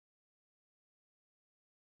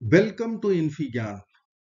Welcome to infyGyan.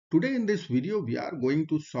 Today in this video we are going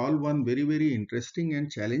to solve one very interesting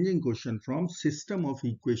and challenging question from system of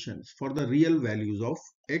equations for the real values of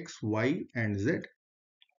x, y and z.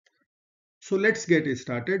 So let's get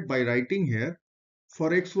started by writing here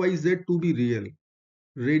for x, y, z to be real,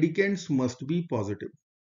 radicands must be positive.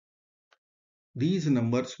 These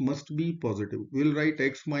numbers must be positive. We'll write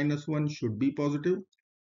x minus 1 should be positive,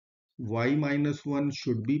 y minus 1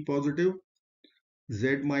 should be positive,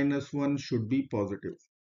 z minus 1 should be positive.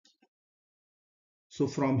 So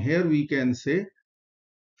from here we can say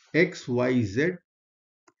x, y, z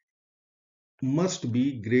must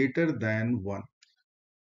be greater than 1.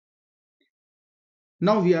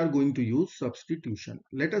 Now we are going to use substitution.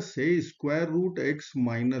 Let us say square root x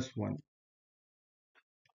minus 1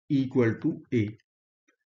 equal to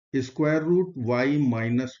a. Square root y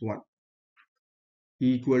minus 1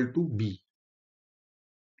 equal to b.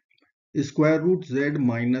 Square root z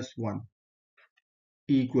minus 1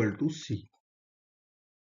 equal to c.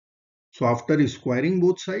 So after squaring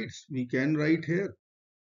both sides, we can write here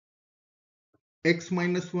x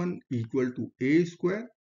minus 1 equal to a square,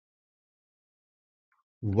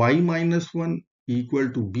 y minus 1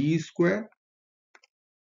 equal to b square,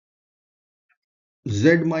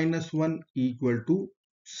 z minus 1 equal to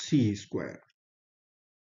c square.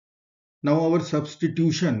 Now our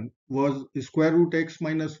substitution was square root x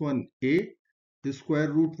minus 1 a,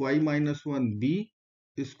 square root y minus 1 b,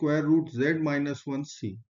 square root z minus 1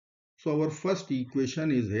 c. So our first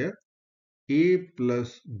equation is here a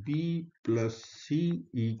plus b plus c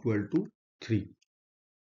equal to 3.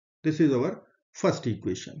 This is our first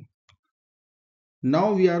equation.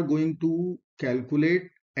 Now we are going to calculate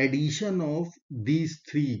addition of these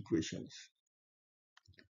three equations.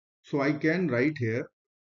 So I can write here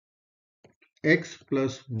x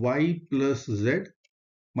plus y plus z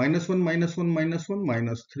minus 1 minus 1 minus 1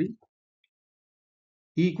 minus 3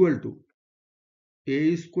 equal to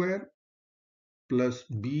a square plus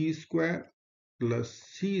b square plus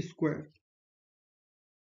c square.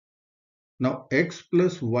 Now x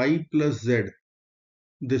plus y plus z,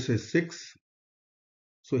 this is 6.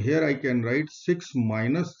 So here I can write 6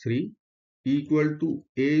 minus 3 equal to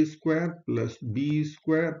a square plus b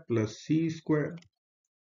square plus c square.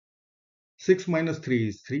 6 minus 3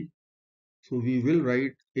 is 3. So we will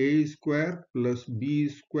write a square plus b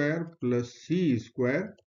square plus c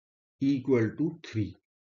square equal to 3.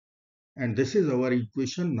 And this is our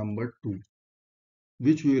equation number 2,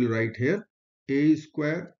 which we will write here a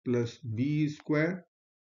square plus b square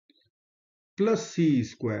plus c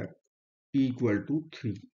square equal to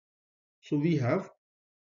 3. So we have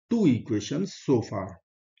two equations so far.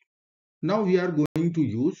 Now we are going to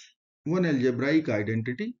use one algebraic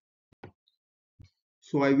identity.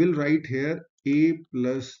 So I will write here a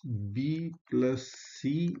plus b plus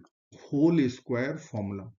c whole square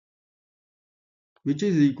formula, which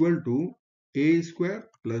is equal to a square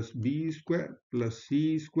plus b square plus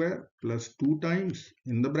c square plus 2 times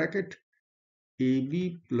in the bracket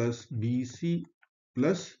ab plus bc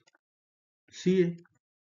plus ca.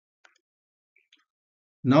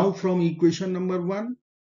 Now from equation number 1,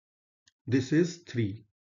 this is 3,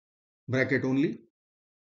 bracket only.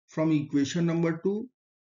 From equation number 2,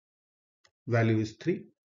 value is 3.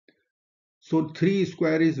 So 3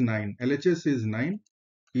 square is 9, LHS is 9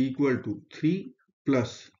 equal to 3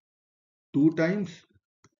 plus 2 times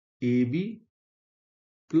AB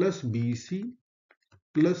plus BC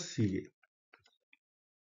plus CA.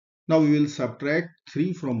 Now we will subtract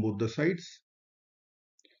 3 from both the sides.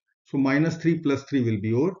 So minus 3 plus 3 will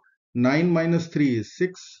be over. 9 minus 3 is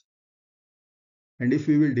 6. And if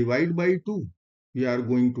we will divide by 2, we are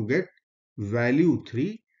going to get value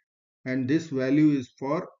 3. And this value is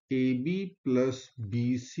for AB plus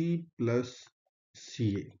BC plus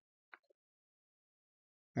CA.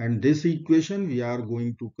 And this equation we are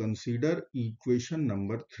going to consider equation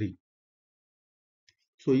number 3.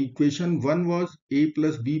 So equation 1 was a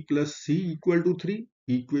plus b plus c equal to 3.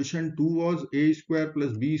 Equation 2 was a square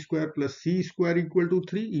plus b square plus c square equal to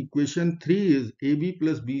 3. Equation 3 is ab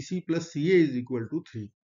plus bc plus ca is equal to 3.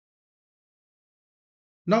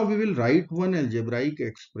 Now we will write one algebraic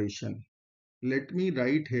expression. Let me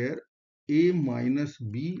write here a minus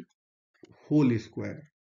b whole square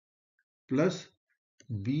plus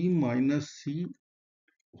b minus c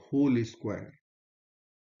whole square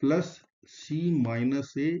plus c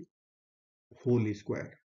minus a whole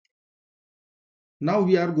square. Now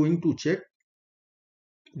we are going to check,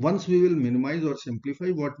 once we will minimize or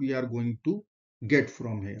simplify, what we are going to get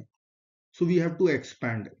from here. So we have to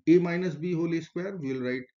expand a minus b whole square. We will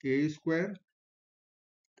write a square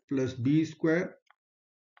plus b square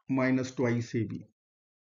minus twice ab.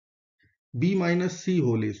 b minus c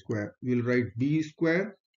whole square. We'll write b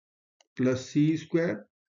square plus c square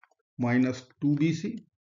minus 2bc.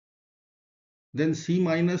 Then c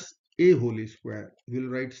minus a whole square. We'll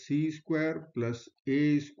write c square plus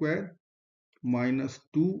a square minus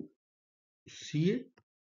 2ca.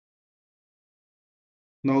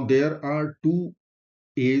 Now there are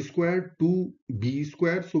 2a square, 2b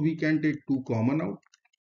square, so we can take 2 common out.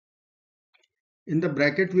 In the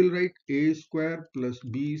bracket, we'll write a square plus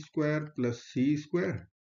b square plus c square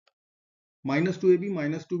minus 2ab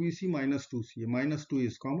minus 2bc minus 2ca. Minus 2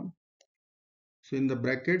 is common. So in the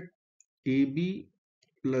bracket, ab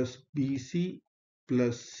plus bc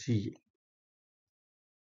plus ca.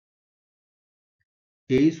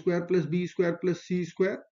 A square plus b square plus c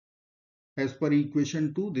square. As per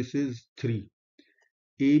equation 2, this is 3.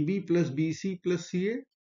 AB plus BC plus CA,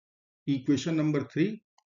 equation number 3.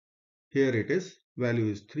 Here it is, value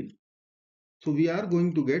is 3. So we are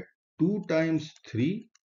going to get 2 times 3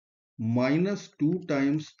 minus 2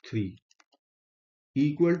 times 3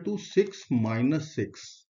 equal to 6 minus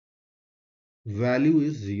 6. Value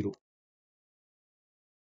is 0.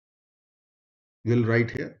 We'll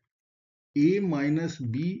write here A minus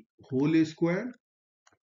B whole square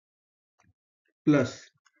plus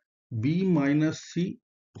B minus C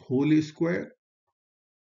whole square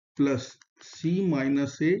plus C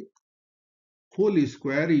minus A whole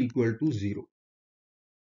square equal to 0.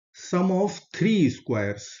 Sum of 3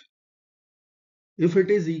 squares. If it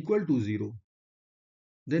is equal to 0,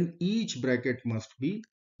 then each bracket must be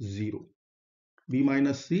 0. B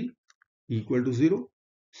minus C equal to 0.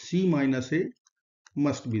 C minus A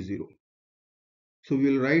must be 0. So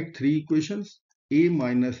we will write 3 equations. A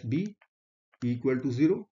minus B equal to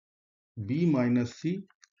 0. B minus C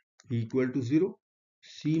equal to 0.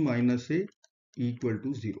 C minus A equal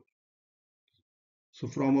to 0. So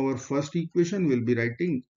from our first equation, we will be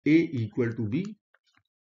writing A equal to B.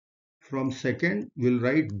 From second, we will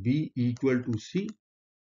write B equal to C.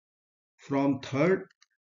 From third,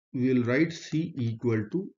 we will write C equal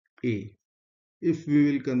to A. If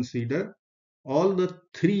we will consider all the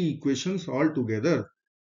 3 equations all together,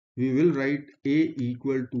 we will write A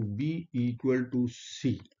equal to B equal to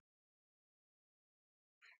C.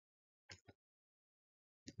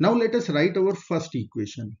 Now let us write our first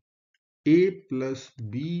equation. A plus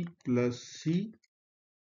B plus C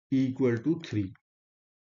equal to 3.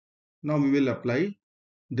 Now we will apply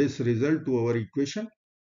this result to our equation.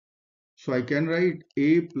 So I can write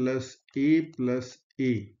A plus A plus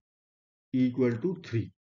A equal to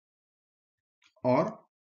 3 or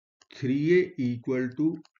 3A equal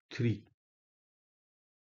to 3.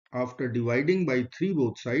 After dividing by 3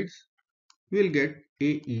 both sides, we will get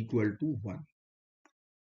A equal to 1.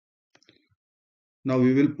 Now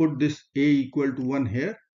we will put this A equal to 1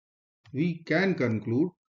 here. We can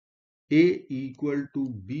conclude A equal to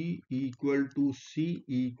B equal to C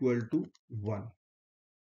equal to 1.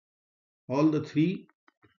 All the 3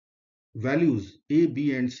 values A,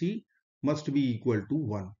 B and C must be equal to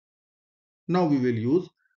 1. Now we will use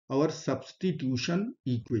our substitution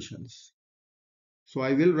equations. So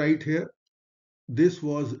I will write here, this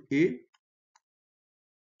was A,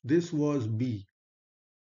 this was B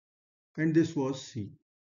and this was C.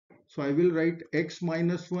 So I will write x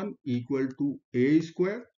minus 1 equal to A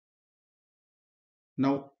square.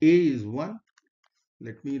 Now A is 1.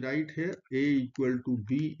 Let me write here A equal to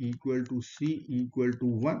B equal to C equal to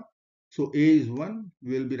 1. So A is 1.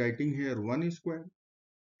 We will be writing here 1 square.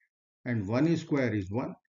 And 1 square is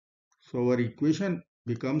 1. So our equation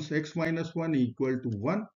becomes x minus 1 equal to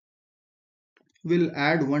 1. We'll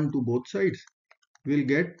add 1 to both sides. We'll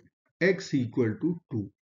get x equal to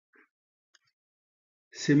 2.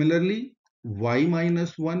 Similarly, y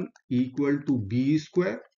minus 1 equal to b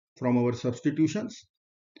square from our substitutions.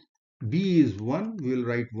 B is 1. We will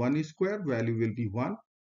write 1 square. Value will be 1.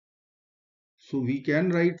 So we can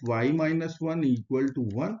write y minus 1 equal to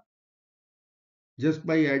 1. Just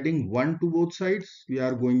by adding 1 to both sides, we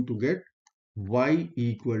are going to get y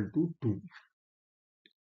equal to 2.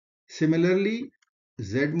 Similarly,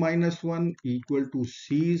 z minus 1 equal to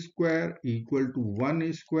c square equal to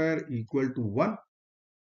 1 square equal to 1.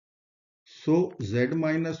 So z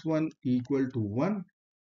minus 1 equal to 1.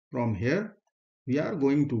 From here, we are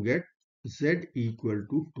going to get z equal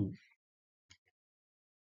to 2.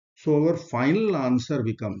 So our final answer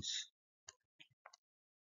becomes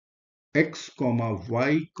x comma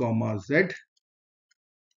y comma z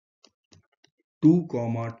 2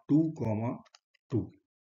 comma 2 comma 2.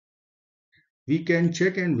 We can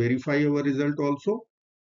check and verify our result also.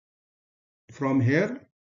 From here,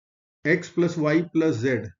 x plus y plus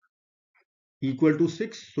z equal to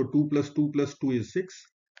 6. So 2 plus 2 plus 2 is 6.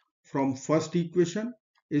 from first equation,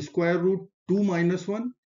 square root 2 minus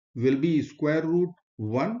 1 will be square root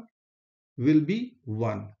 1 will be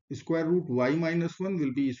 1. Square root y minus 1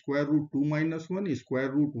 will be square root 2 minus 1,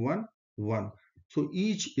 square root 1, 1. So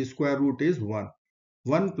each square root is 1.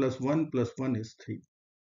 1 plus 1 plus 1 is 3.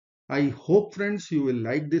 I hope friends you will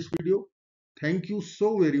like this video. Thank you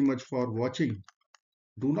so very much for watching.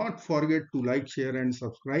 Do not forget to like, share and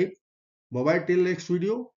subscribe. Bye bye till next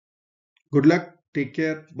video. Good luck. Take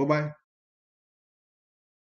care. Bye bye.